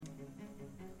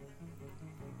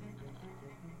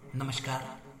नमस्कार,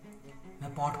 मैं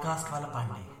पॉडकास्ट वाला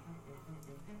पांडे।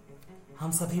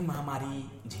 हम सभी महामारी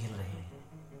झेल रहे हैं।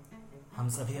 हम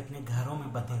सभी अपने घरों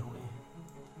में बंधे हुए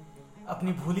हैं।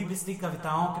 अपनी भूली बिसरी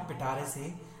कविताओं के पिटारे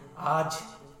से आज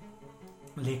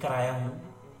लेकर आया हूँ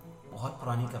बहुत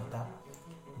पुरानी कविता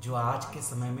जो आज के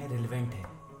समय में रिलेवेंट है।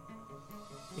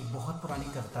 एक बहुत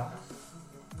पुरानी कविता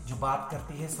जो बात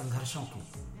करती है संघर्षों की,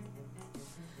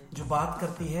 जो बात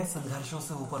करती है संघर्षों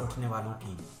से ऊपर उठने वालों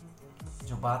की,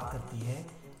 जो बात करती है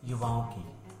युवाओं की,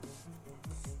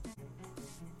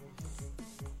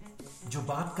 जो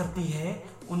बात करती है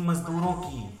उन मजदूरों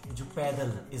की जो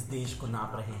पैदल इस देश को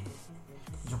नाप रहे हैं,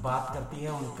 जो बात करती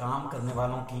है उन काम करने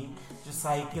वालों की जो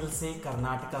साइकिल से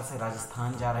कर्नाटका से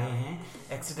राजस्थान जा रहे हैं,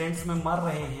 एक्सीडेंट्स में मर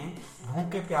रहे हैं,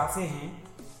 भूखे प्यासे हैं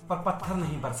पर पत्थर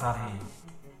नहीं बरसा रहे हैं,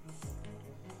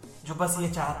 जो बस ये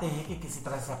चाहते हैं कि किसी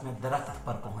तरह से अपने दरख्त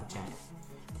पर पहुंच जाएं,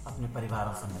 अपने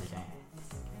परिवारों से मिल जाएं।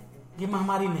 ये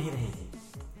महामारी नहीं रहेगी,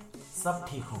 सब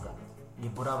ठीक होगा, ये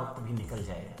बुरा वक्त भी निकल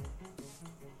जाएगा।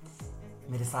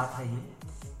 मेरे साथ रहिए।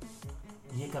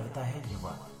 ये कविता है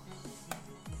युवा।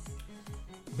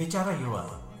 बेचारा युवा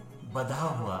बंधा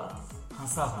हुआ,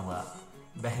 हंसा हुआ,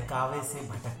 बहकावे से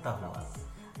भटकता हुआ,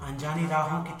 अनजानी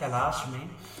राहों की तलाश में,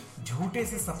 झूठे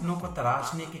से सपनों को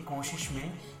तराशने की कोशिश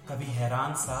में, कभी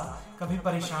हैरान सा, कभी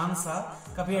परेशान सा,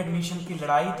 कभी एडमिशन की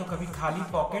लड़ाई तो कभी खाली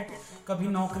पॉकेट, कभी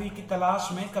नौकरी की तलाश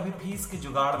में, कभी फीस के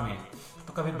जुगाड़ में,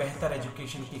 तो कभी बेहतर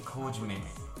एजुकेशन की खोज में।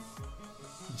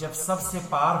 जब सबसे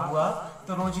पार हुआ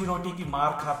तो रोजी रोटी की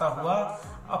मार खाता हुआ,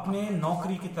 अपने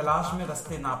नौकरी की तलाश में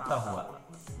रास्ते नापता हुआ।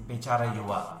 बेचारा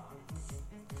युवा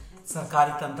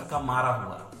सरकारी तंत्र का मारा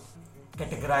हुआ,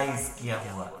 कैटेगराइज किया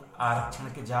हुआ, आरक्षण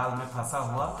के जाल में फंसा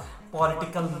हुआ,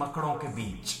 पॉलिटिकल मकड़ों के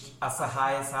बीच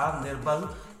असहाय सा, निर्बल,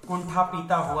 कुंठा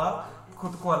पीता हुआ,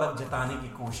 खुद को अलग जताने की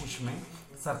कोशिश में,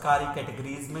 सरकारी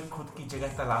कैटेगरीज में खुद की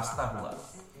जगह तलाशता हुआ,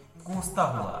 कोसता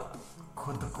हुआ,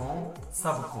 खुद को,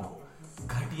 सबको,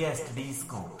 घटिया स्टडीज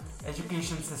को,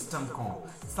 एजुकेशन सिस्टम को,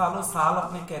 सालों साल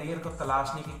अपने करियर को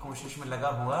तलाशने की कोशिश में लगा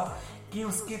हुआ कि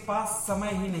उसके पास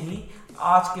समय ही नहीं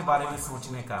आज के बारे में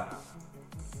सोचने का,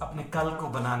 अपने कल को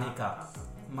बनाने का,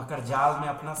 मकर जाल में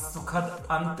अपना सुखद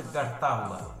अंत गढ़ता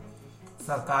हुआ,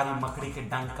 सरकारी मकड़ी के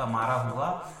डंक का मारा हुआ,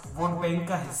 वोट बैंक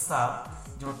का हिस्सा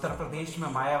जो उत्तर प्रदेश में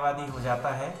मायावादी हो जाता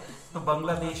है तो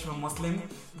बांग्लादेश में मुस्लिम,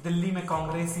 दिल्ली में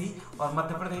कांग्रेसी और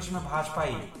मध्य प्रदेश में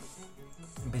भाजपाई।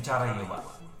 बेचारा युवा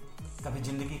कभी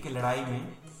जिंदगी की लड़ाई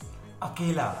में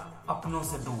अकेला, अपनों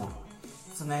से दूर,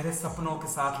 सुनहरे सपनों के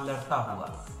साथ लड़ता हुआ,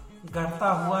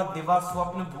 गढ़ता हुआ दिवा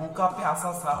स्वप्न, भूखा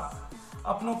प्यासा सा,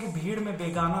 अपनों की भीड़ में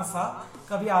बेगाना सा,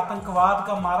 कभी आतंकवाद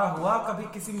का मारा हुआ, कभी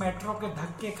किसी मेट्रो के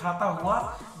धक्के खाता हुआ,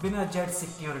 बिना जेट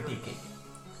सिक्योरिटी के,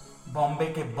 बॉम्बे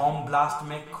के बॉम्ब ब्लास्ट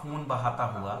में खून बहाता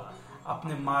हुआ,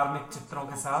 अपने मार्मिक चित्रों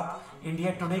के साथ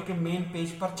इंडिया टुडे के मेन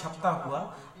पेज पर छपता हुआ,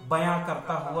 बयां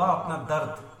करता हुआ अपना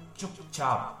दर्द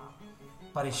चुपचाप,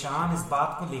 परेशान इस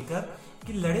बात को लेकर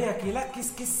कि लड़े अकेला किस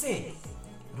किस से,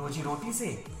 रोजी रोटी से,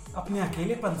 अपने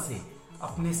अकेलेपन से,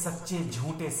 अपने सच्चे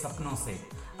झूठे सपनों से,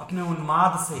 अपने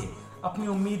उन्माद से, अपनी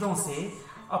उम्मीदों से,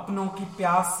 अपनों की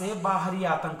प्यास से, बाहरी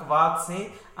आतंकवाद से,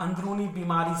 अंदरूनी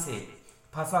बीमारी से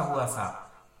फंसा हुआ सा।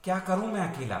 क्या करूं मैं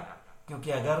अकेला,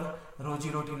 क्योंकि अगर रोजी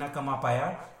रोटी ना कमा पाया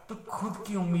तो खुद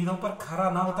की उम्मीदों पर खरा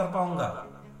ना उतर पाऊंगा,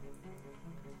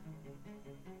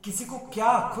 किसी को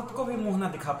क्या, खुद को भी मुंह ना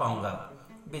दिखा पाऊंगा।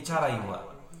 बेचारा युवा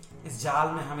इस जाल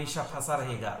में हमेशा फंसा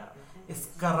रहेगा, इस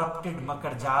करप्टेड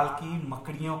मकर जाल की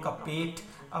मकड़ियों का पेट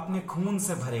अपने खून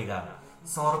से भरेगा,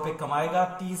 100 रुपए कमाएगा,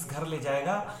 30 घर ले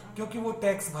जाएगा, क्योंकि वो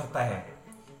टैक्स भरता है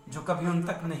जो कभी उन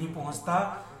तक नहीं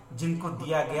पहुंचता जिनको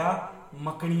दिया गया,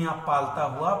 मकड़ियां पालता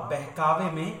हुआ बहकावे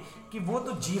में कि वो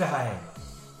तो जी रहा है।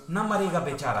 न मरेगा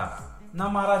बेचारा,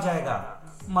 न मारा जाएगा,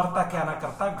 मरता क्या ना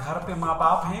करता, घर पे माँ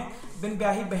बाप हैं, बिन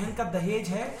ब्याही बहन का दहेज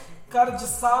है, कर्ज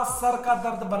सा सर का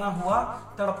दर्द बना हुआ,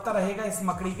 तड़पता रहेगा इस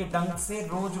मकड़ी के डंक से,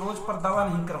 रोज रोज पर दवा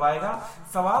नहीं करवाएगा,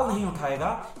 सवाल नहीं उठाएगा,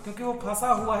 क्योंकि वो फंसा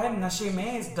हुआ है नशे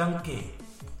में इस डंक के।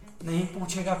 नहीं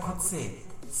पूछेगा खुद से,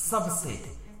 सबसे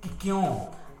कि क्यों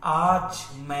आज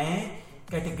मैं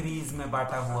कैटेगरीज में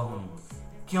बांटा हुआ हूं,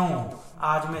 क्यों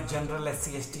आज मैं जनरल,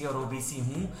 SC ST और OBC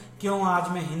हूं, क्यों आज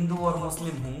मैं हिंदू और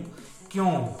मुस्लिम हूं,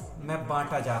 क्यों मैं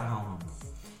बांटा जा रहा हूं,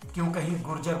 क्यों कहीं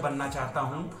गुर्जर बनना चाहता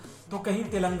हूं तो कहीं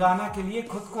तेलंगाना के लिए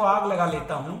खुद को आग लगा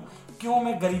लेता हूं, क्यों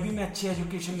मैं गरीबी में अच्छी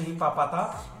एजुकेशन नहीं पा पाता,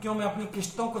 क्यों मैं अपनी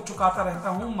किस्तों को चुकाता रहता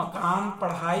हूं, मकान,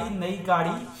 पढ़ाई, नई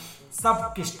गाड़ी,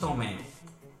 सब किस्तों में,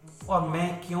 और मैं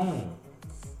क्यों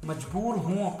मजबूर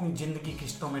हूं अपनी जिंदगी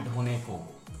किस्तों में ढोने को,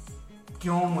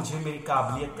 क्यों मुझे मेरी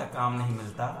काबिलियत का काम नहीं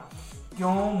मिलता,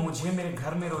 क्यों मुझे मेरे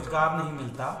घर में रोजगार नहीं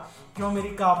मिलता, क्यों मेरी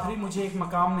काफरी मुझे एक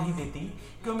मकाम नहीं देती,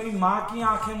 क्यों मेरी माँ की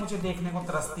आंखें मुझे देखने को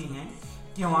तरसती हैं,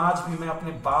 क्यों आज भी मैं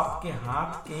अपने बाप के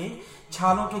हाथ के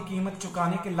छालों की कीमत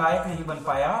चुकाने के लायक नहीं बन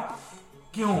पाया,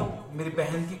 क्यों मेरी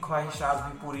बहन की ख्वाहिश आज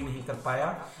भी पूरी नहीं कर पाया,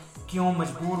 क्यों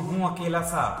मजबूर हूं अकेला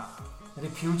सा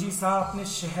रिफ्यूजी सा अपने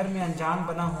शहर में अनजान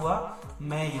बना हुआ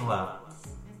मैं युवा।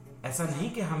 ऐसा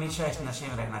नहीं कि हमेशा इस नशे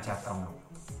में रहना चाहता हूं,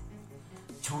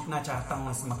 छूटना चाहता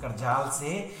हूं इस मकर जाल से,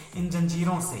 इन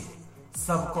जंजीरों से,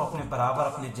 सबको अपने बराबर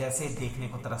अपने जैसे देखने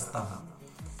को तरसता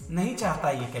हूं। नहीं चाहता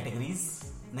ये कैटेगरीज,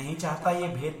 नहीं चाहता ये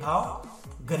भेदभाव,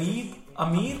 गरीब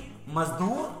अमीर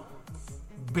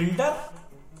मजदूर बिल्डर,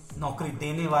 नौकरी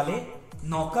देने वाले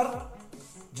नौकर,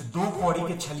 जो दो कौड़ी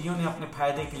के छलियों ने अपने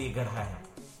फायदे के लिए गढ़ा है,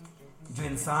 जो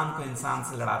इंसान को इंसान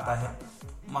से लड़ाता है।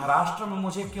 महाराष्ट्र में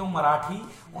मुझे क्यों मराठी,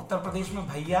 उत्तर प्रदेश में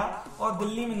भैया और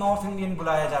दिल्ली में नॉर्थ इंडियन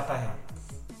बुलाया जाता है।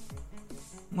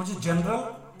 मुझे जनरल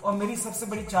और मेरी सबसे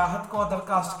बड़ी चाहत को अदर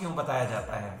कास्ट क्यों बताया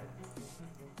जाता है।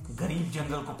 गरीब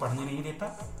जनरल को पढ़ने नहीं देता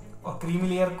और क्रीमी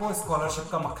लेयर को स्कॉलरशिप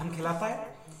का मक्खन खिलाता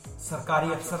है।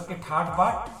 सरकारी अफसर के ठाट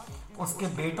बाट उसके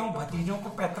बेटों भतीजों को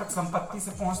पैतृक संपत्ति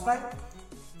से पहुंचता है।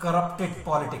 Corrupted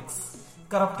politics,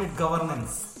 corrupted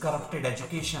governance, corrupted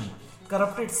education,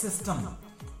 corrupted system,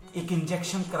 एक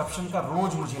इंजेक्शन करप्शन का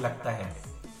रोज मुझे लगता है।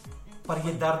 पर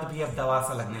यह दर्द भी अब दवा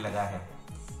सा लगने लगा है।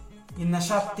 ये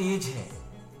नशा तेज है।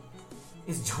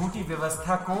 इस झूठी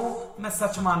व्यवस्था को मैं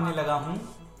सच मानने लगा हूं।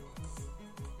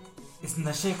 इस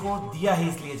नशे को दिया ही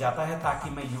इसलिए जाता है ताकि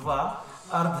मैं युवा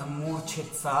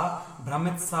अर्धमूर्छित सा,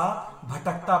 भ्रमित सा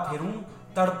भटकता फिरूं,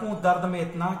 तड़पूं दर्द में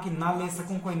इतना कि ना ले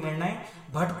सकूं कोई निर्णय,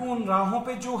 भटकूं उन राहों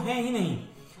पे जो है ही नहीं,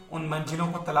 उन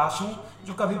मंजिलों को तलाशूं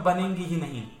जो कभी बनेंगी ही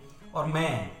नहीं। और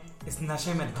मैं इस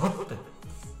नशे में धुत,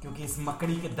 क्योंकि इस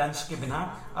मकड़ी के दंश के बिना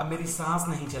अब मेरी सांस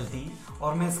नहीं चलती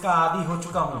और मैं इसका आदी हो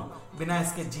चुका हूं, बिना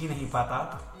इसके जी नहीं पाता।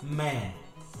 मैं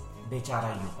बेचारा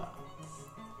युवा।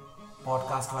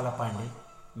 पॉडकास्ट वाला पांडे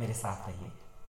मेरे साथ रहिए।